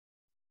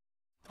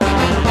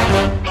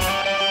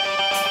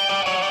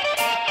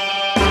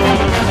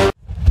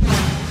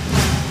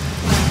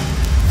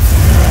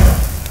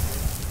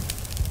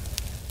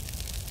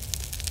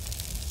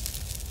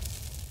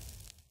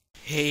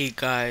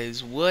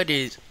Guys, what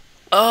is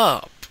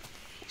up?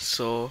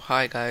 So,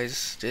 hi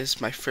guys, this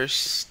is my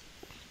first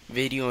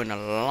video in a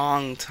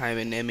long time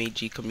in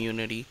MAG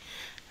community,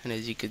 and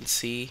as you can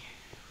see,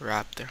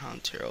 Raptor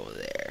Hunter over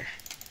there.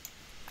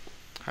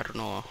 I don't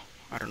know,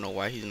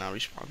 why he's not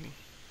responding.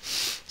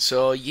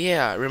 So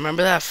yeah,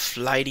 remember that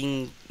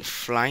flying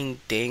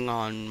thing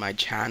on my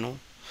channel?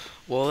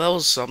 Well, that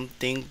was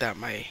something that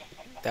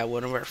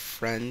one of our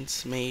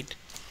friends made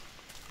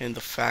in the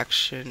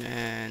faction,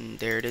 and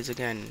there it is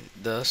again.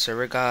 The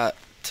server got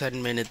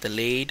 10-minute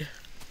delayed.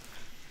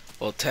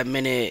 Well,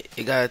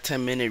 it got a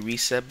 10-minute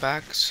reset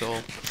back,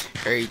 so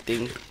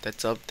everything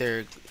that's up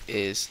there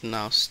is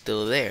now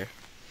still there.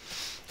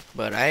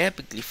 But I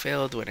epically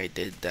failed when I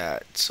did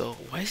that. So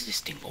why is this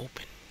thing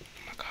open?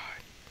 Oh my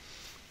god,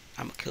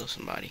 I'm gonna kill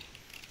somebody.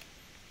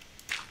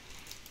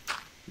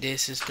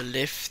 This is the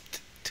lift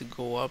to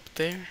go up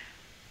there.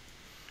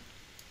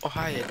 Oh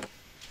hi,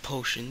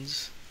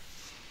 potions.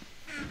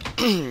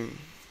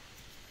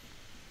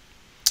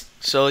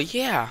 So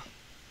yeah,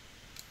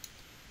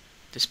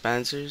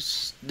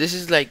 dispensers. This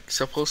is like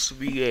supposed to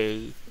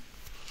be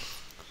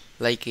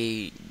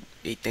a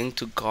thing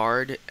to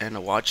guard and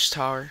a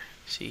watchtower.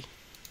 See?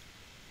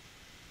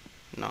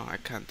 No, I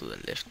can't do the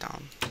lift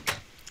down.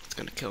 It's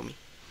gonna kill me.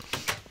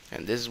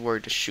 And this is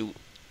where to shoot.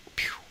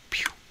 Pew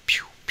pew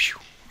pew pew.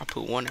 I'll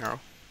put one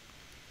arrow.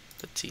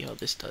 Let's see how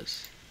this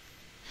does.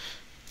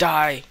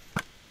 Die!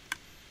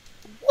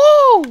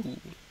 Woo!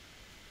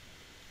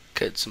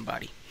 Killed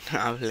somebody.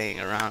 I'm laying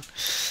around.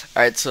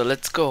 Alright, so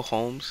let's go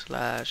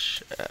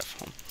home/F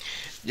home.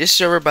 This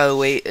server, by the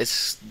way,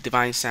 is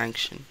Divine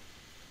Sanction.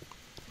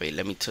 Wait,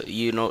 let me tell you.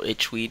 You know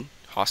Itchweed,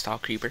 hostile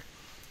creeper.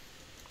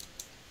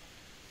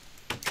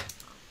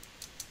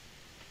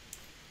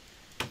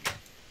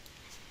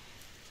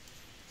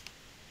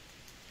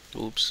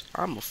 Oops,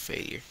 I'm a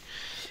failure.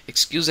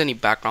 Excuse any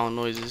background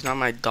noises. Not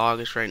my dog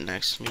is right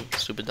next to me.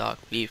 Stupid dog.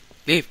 Leave.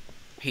 Leave.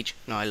 Hate you.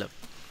 No, I love.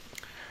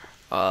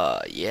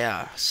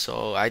 Yeah.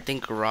 So I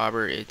think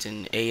Robert is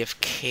in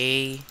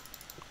AFK.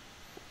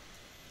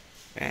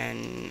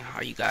 And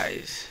how you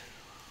guys?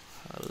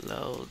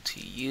 Hello to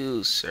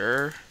you,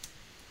 sir.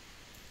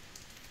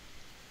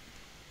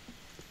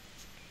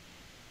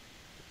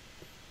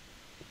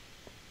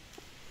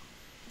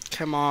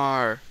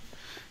 Kamar.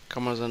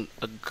 Kamar's a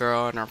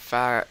girl in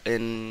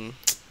in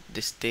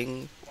this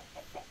thing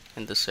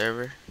in the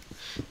server.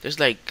 There's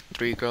like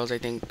 3 girls, I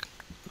think.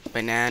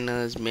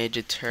 Bananas,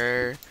 Midget,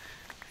 her,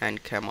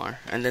 and Kamar.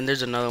 And then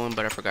there's another one,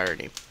 but I forgot her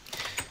name.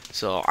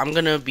 So I'm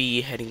gonna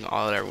be heading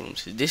all our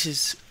rooms. This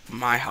is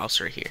my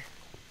house right here.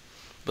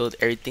 Build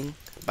everything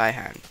by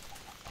hand.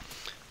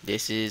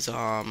 This is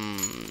I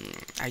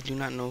do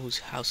not know whose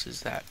house is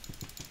that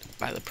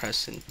by the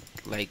present.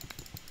 Like,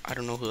 I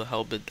don't know who the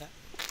hell did that.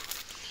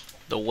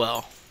 The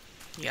well.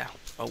 Yeah,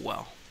 a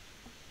well.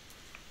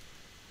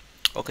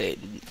 Okay,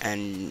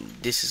 and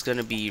this is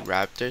gonna be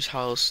Raptor's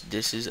house.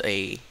 This is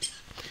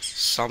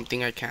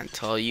something I can't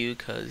tell you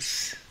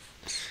because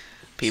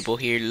people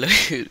here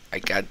look. I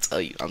can't tell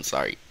you. I'm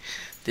sorry.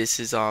 This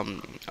is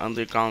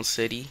Underground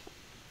City,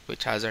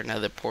 which has our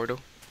nether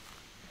portal.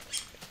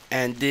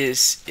 And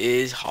this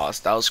is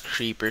Hostiles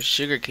Creeper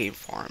Sugarcane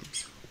Farm.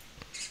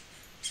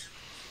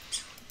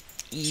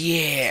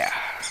 Yeah,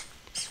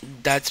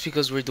 that's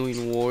because we're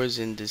doing wars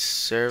in this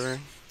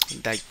server,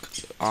 like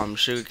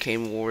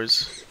sugarcane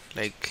wars,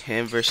 like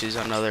him versus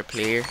another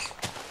player.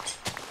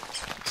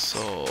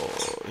 So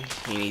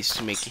he needs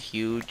to make it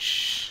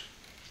huge,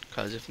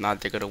 because if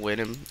not, they're gonna win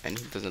him, and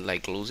he doesn't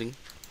like losing,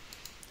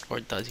 or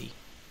does he?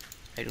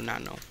 I do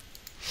not know.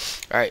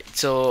 Alright,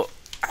 so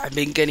I've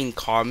been getting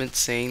comments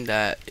saying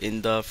that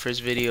in the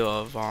first video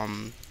of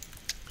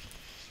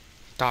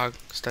dog,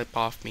 step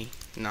off me.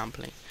 No, I'm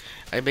playing.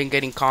 I've been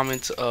getting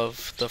comments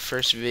of the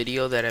first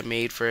video that I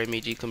made for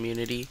MAG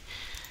community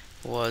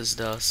was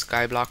the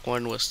skyblock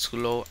one was too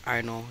low.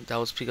 I know that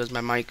was because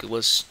my mic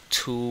was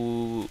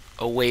too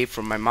away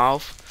from my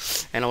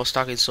mouth, and I was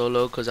talking so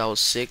low because I was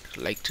sick.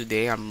 Like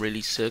today, I'm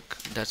really sick.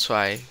 That's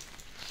why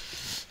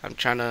I'm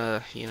trying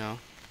to,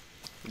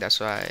 that's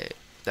why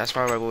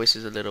my voice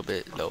is a little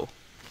bit low.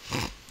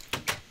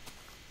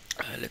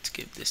 Let's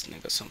give this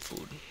nigga some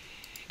food.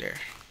 There,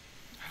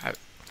 have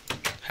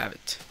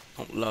it.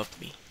 Don't love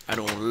me. I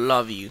don't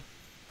love you.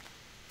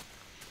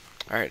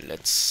 Alright,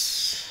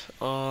 let's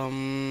go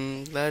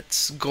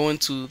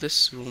into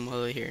this room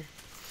over here.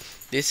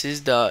 This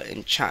is the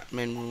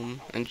enchantment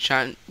room.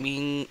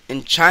 Enchantment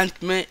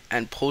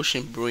and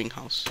potion brewing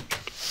house.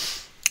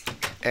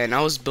 And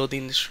I was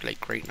building this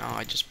like right now.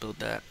 I just built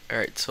that.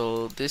 Alright,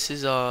 so this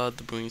is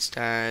the brewing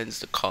stands,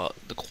 the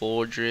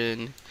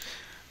cauldron,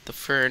 the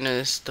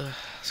furnace, the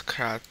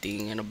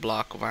crafting, and a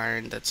block of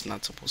iron that's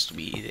not supposed to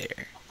be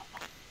there.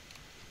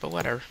 But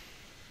whatever.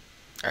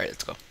 Alright,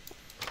 let's go.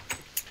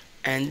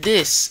 And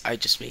this I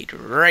just made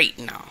right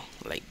now.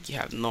 Like, you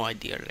have no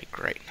idea, like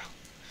right now.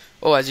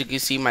 Oh, as you can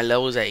see, my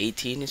level is at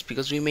 18. It's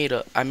because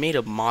I made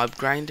a mob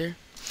grinder.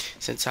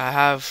 Since I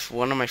have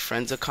one of my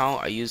friend's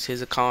account, I used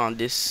his account on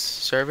this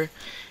server,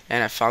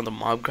 and I found a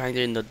mob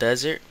grinder in the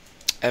desert.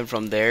 and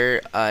from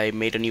there I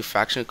made a new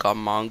faction called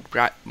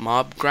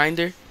Mob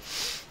Grinder,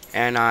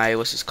 and I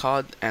what's this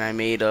called? And I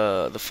made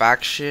the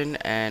faction,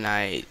 and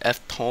I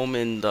f'd home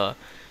in the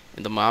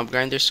Mob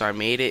Grinder. So I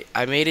made it.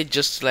 I made it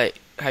just like.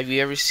 Have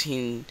you ever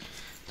seen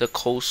the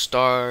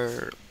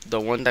co-star, the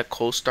one that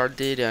co-star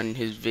did on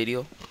his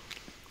video?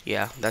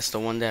 Yeah, that's the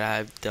one that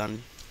I've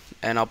done,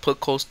 and I'll put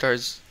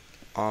co-star's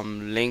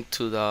link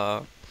to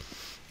the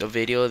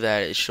video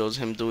that it shows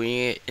him doing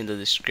it in the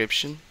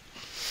description,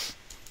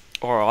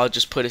 or I'll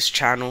just put his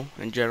channel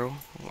in general.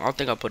 I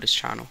think I'll put his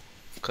channel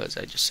because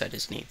I just said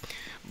his name.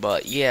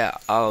 But yeah,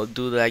 I'll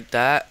do like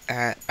that.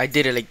 I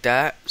did it like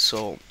that,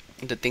 so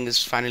the thing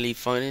is finally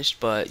finished.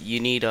 But you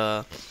need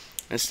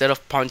instead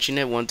of punching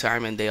it one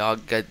time and they all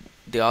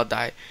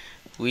die,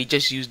 we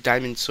just use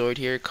diamond sword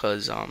here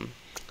because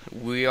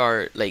we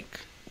are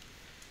like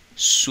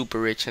super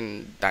rich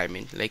in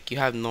diamond. Like, you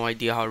have no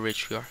idea how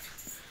rich we are.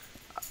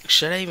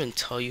 Should I even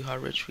tell you how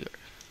rich we are?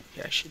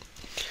 Yeah, I should.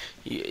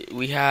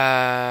 We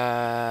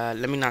have,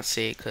 let me not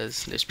say it,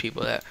 because there's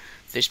people that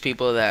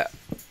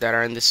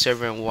are in the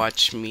server and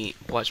watch my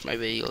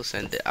videos,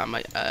 and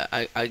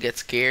I get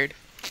scared.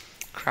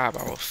 Crap,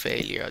 I'm a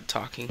failure at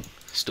talking.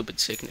 Stupid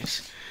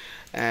sickness.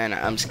 And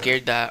I'm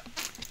scared that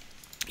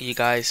you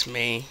guys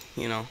may,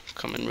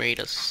 come and raid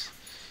us.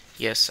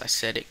 Yes, I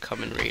said it,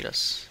 come and raid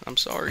us. I'm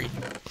sorry.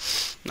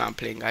 No, I'm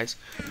playing, guys.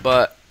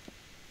 But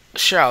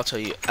sure, I'll tell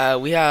you.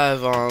 We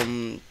have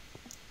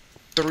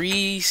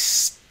three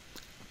stacks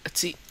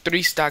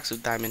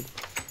of diamond,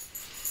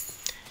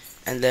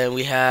 and then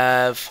we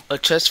have a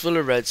chest full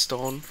of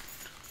redstone,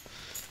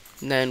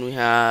 and then we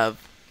have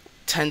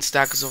 10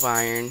 stacks of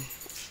iron,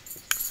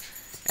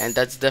 and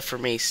that's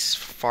Deformace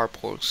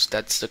Farpost.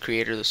 That's the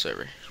creator of the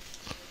server.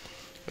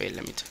 Wait,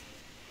 let me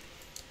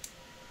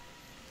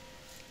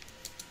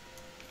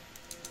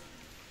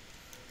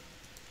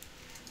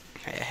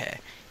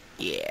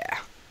yeah,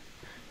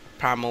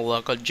 primal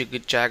luck on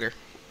Jigga Jagger.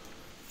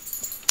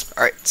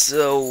 Alright,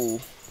 so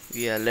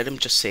yeah, let him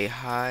just say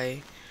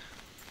hi.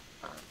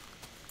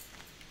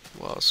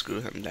 Well,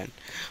 screw him then.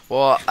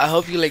 Well, I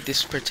hope you like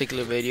this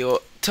particular video.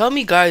 Tell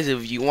me, guys,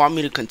 if you want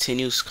me to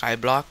continue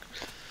Skyblock.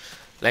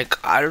 Like,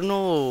 I don't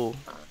know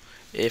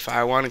if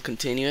I want to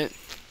continue it,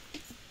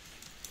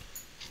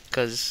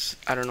 because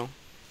I don't know.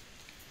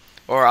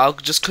 Or I'll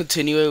just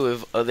continue it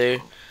with other.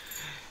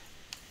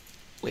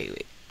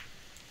 Wait.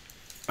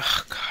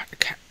 Oh God,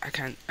 I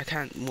can't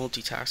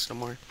multitask no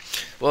more.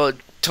 Well,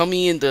 tell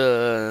me in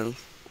the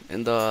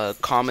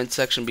comment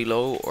section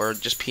below, or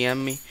just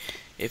PM me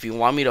if you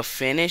want me to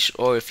finish,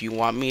 or if you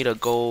want me to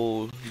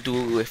go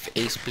do it with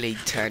Ace Blade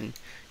 10.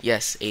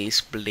 Yes,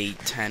 Ace Blade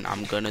 10.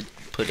 I'm gonna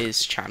put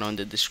his channel in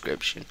the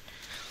description,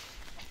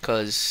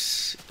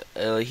 cause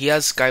he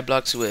has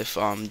Skyblocks with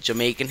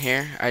Jamaican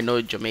hair. I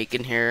know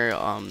Jamaican hair.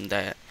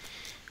 That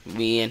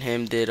me and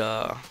him did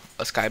a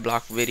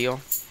Skyblock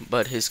video,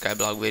 but his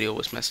Skyblock video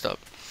was messed up,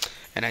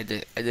 and I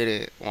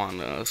didn't want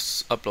to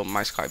upload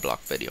my Skyblock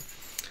video.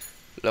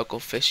 Local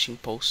fishing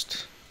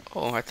post.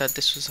 Oh, I thought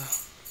this was a.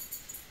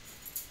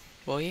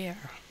 Well, yeah.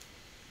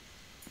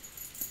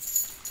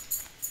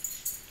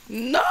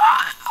 No.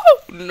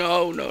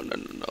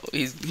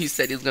 He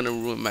said he's gonna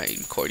ruin my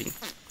recording.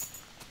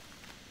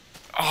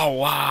 Oh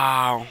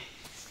wow.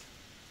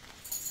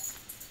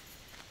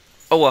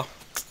 Oh well.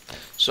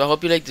 So I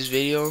hope you like this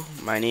video.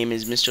 My name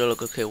is Mr.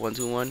 Local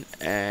K121,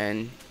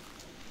 and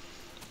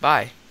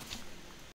bye.